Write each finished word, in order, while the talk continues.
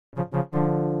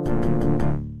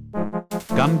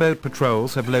Gunboat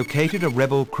patrols have located a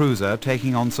rebel cruiser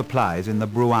taking on supplies in the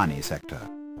Bruani sector.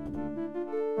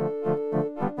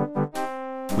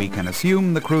 We can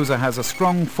assume the cruiser has a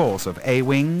strong force of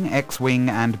A-wing, X-wing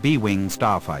and B-wing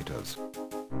starfighters.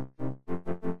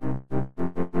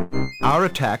 Our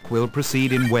attack will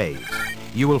proceed in waves.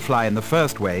 You will fly in the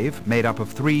first wave, made up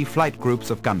of 3 flight groups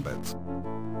of gunboats.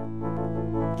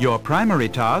 Your primary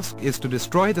task is to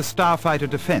destroy the starfighter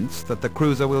defense that the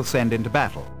cruiser will send into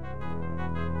battle.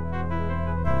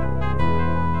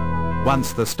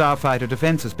 Once the starfighter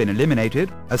defense has been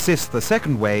eliminated, assist the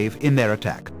second wave in their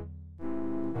attack.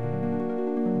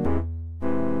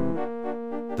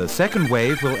 The second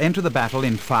wave will enter the battle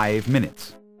in 5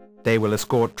 minutes. They will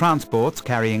escort transports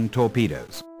carrying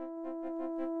torpedoes.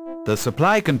 The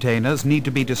supply containers need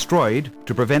to be destroyed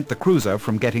to prevent the cruiser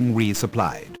from getting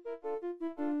resupplied.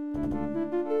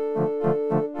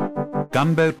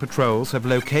 Gunboat patrols have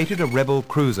located a rebel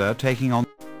cruiser taking on...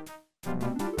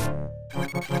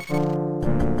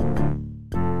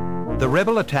 The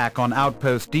rebel attack on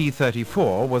outpost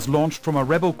D-34 was launched from a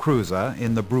rebel cruiser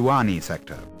in the Bruani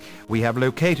sector. We have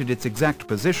located its exact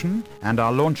position and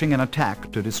are launching an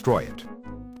attack to destroy it.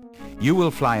 You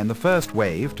will fly in the first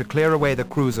wave to clear away the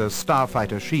cruiser's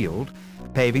starfighter shield,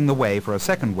 paving the way for a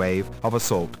second wave of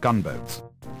assault gunboats.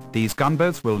 These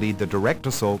gunboats will lead the direct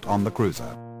assault on the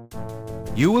cruiser.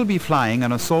 You will be flying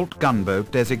an assault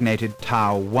gunboat designated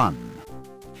Tau 1.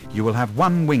 You will have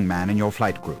 1 wingman in your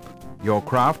flight group. Your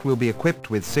craft will be equipped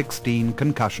with 16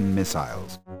 concussion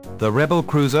missiles. The rebel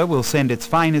cruiser will send its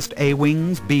finest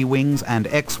A-wings, B-wings and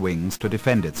X-wings to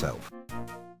defend itself.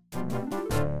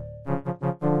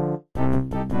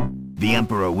 The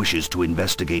Emperor wishes to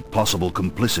investigate possible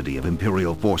complicity of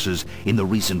Imperial forces in the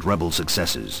recent rebel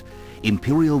successes.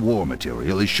 Imperial war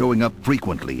material is showing up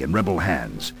frequently in rebel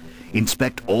hands.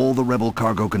 Inspect all the rebel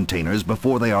cargo containers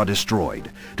before they are destroyed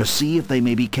to see if they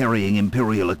may be carrying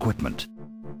Imperial equipment.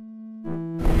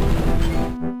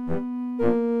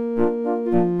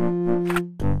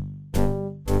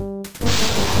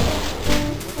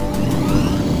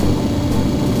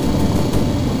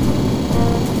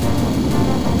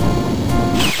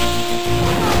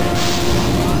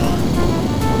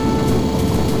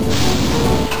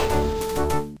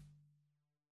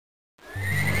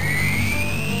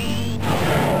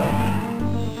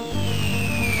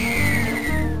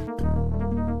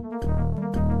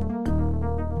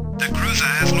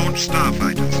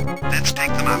 Starfighters. Let's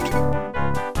take them out.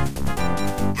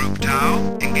 Group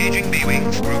Tau, engaging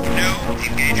B-wings. Group Nu,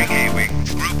 engaging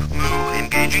A-wings. Group Mu,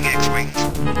 engaging X-wings.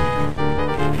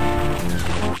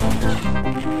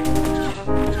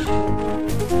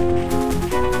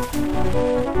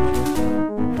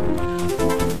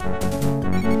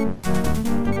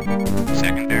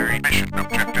 Secondary mission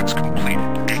objectives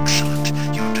completed. Excellent.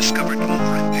 You've discovered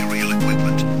more Imperial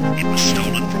equipment. It was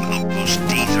stolen from outpost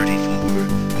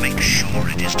D-34. Make sure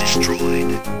it is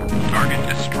destroyed. Target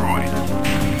destroyed.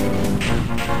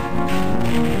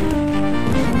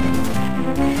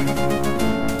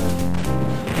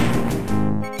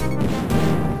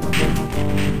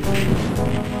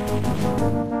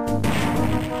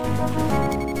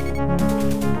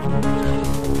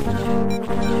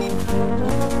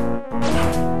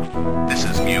 This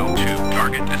is Mu 2.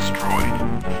 Target destroyed.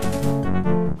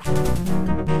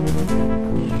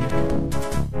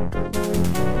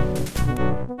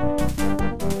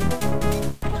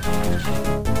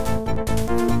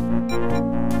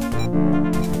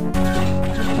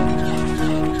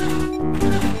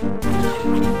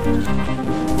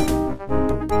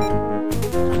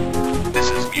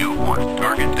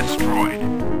 Target destroyed.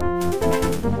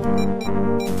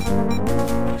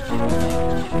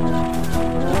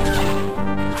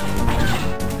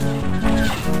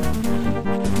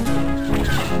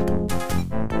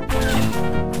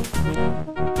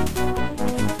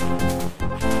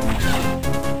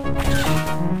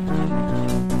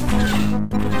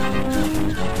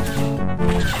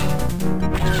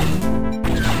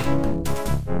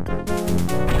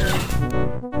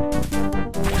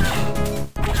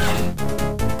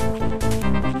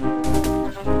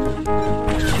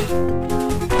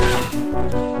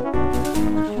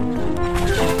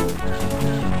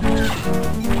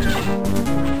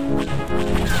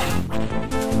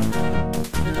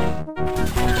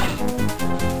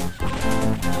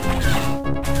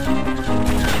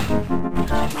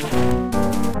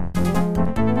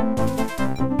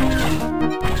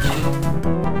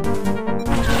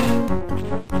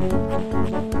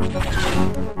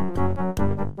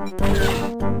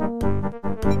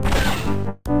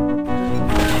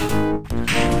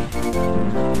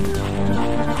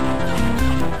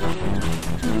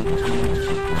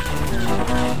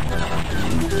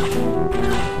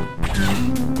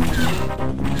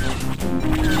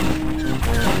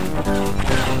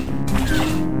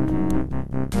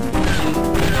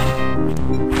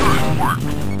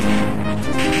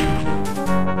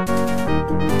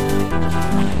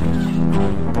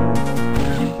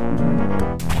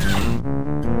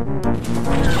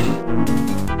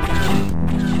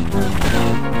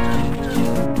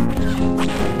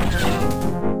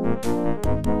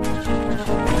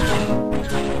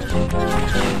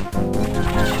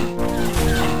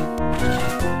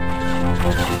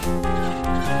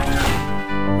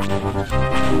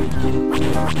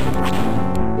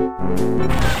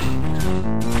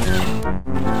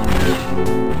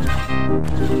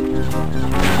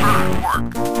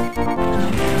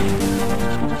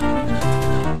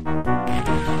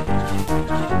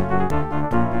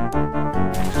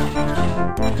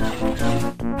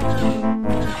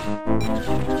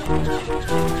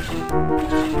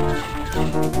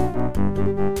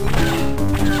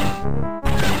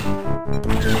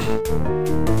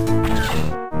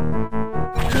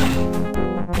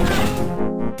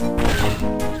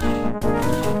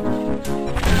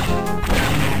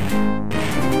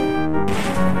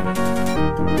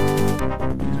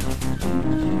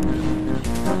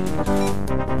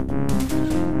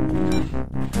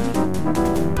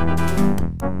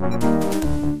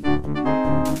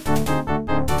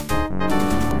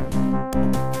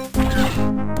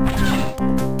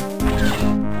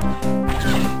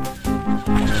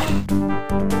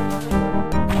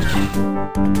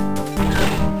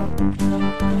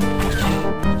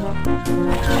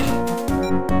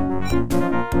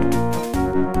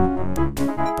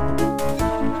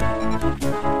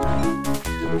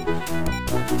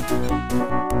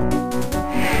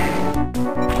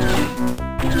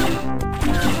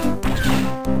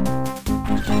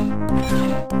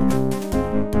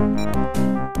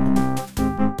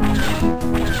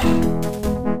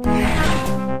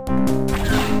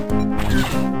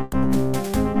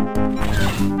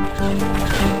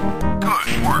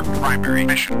 Primary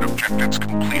mission objectives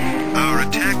complete. Our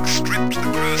attack stripped the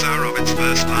cruiser of its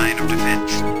first line of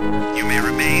defense. You may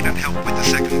remain and help with the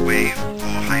second wave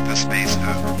or hyperspace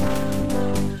Hoth.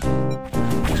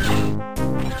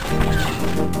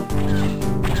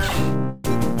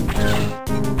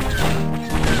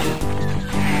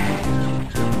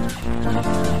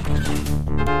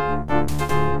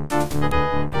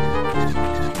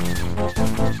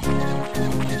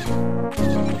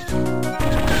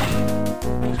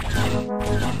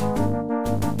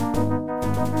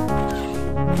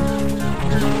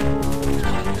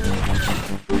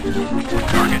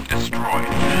 Target destroyed.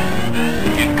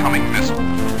 Incoming missile.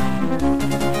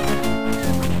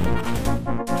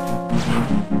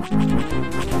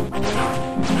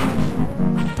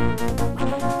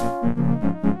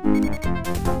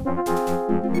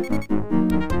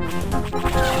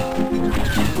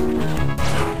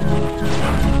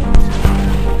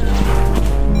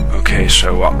 Okay,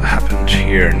 so what happened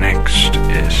here next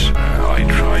is I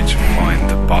tried to find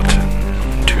the button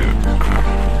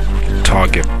to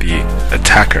target the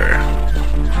attacker,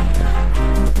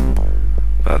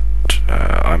 but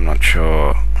I'm not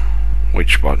sure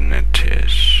which button it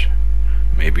is.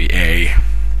 Maybe A.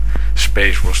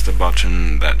 Space was the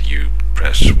button that you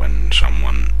press when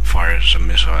someone fires a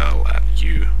missile at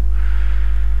you.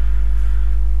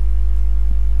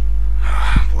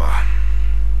 Blah.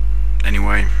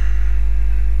 Anyway,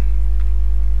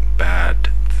 bad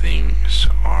things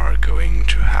are going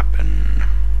to happen.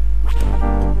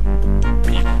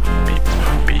 Beep, beep,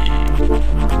 beep.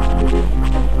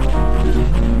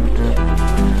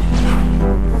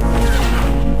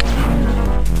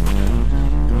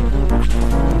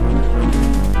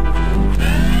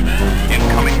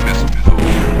 Incoming missile.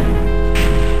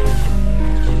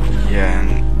 Yeah,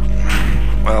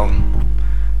 and well,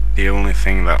 the only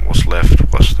thing that was left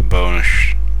was the bonus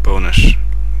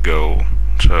goal,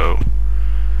 so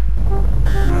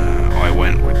I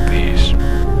went with these.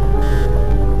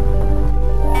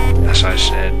 As I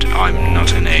said, I'm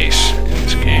not an ace in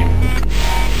this game.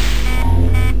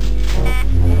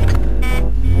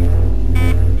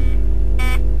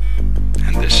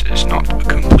 And this is not a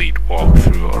complete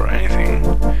walkthrough or anything,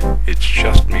 it's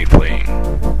just me playing.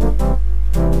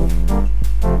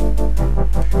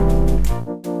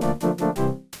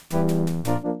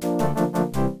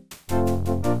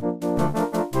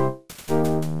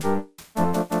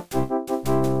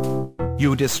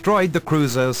 You destroyed the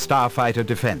cruiser's starfighter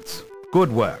defense.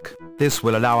 Good work. This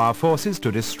will allow our forces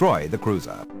to destroy the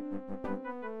cruiser.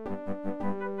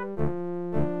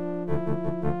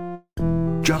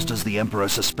 Just as the Emperor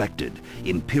suspected,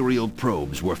 Imperial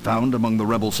probes were found among the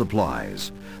rebel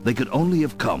supplies. They could only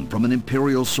have come from an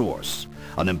Imperial source.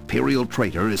 An Imperial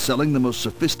traitor is selling the most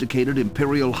sophisticated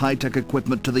Imperial high-tech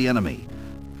equipment to the enemy.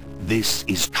 This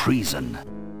is treason.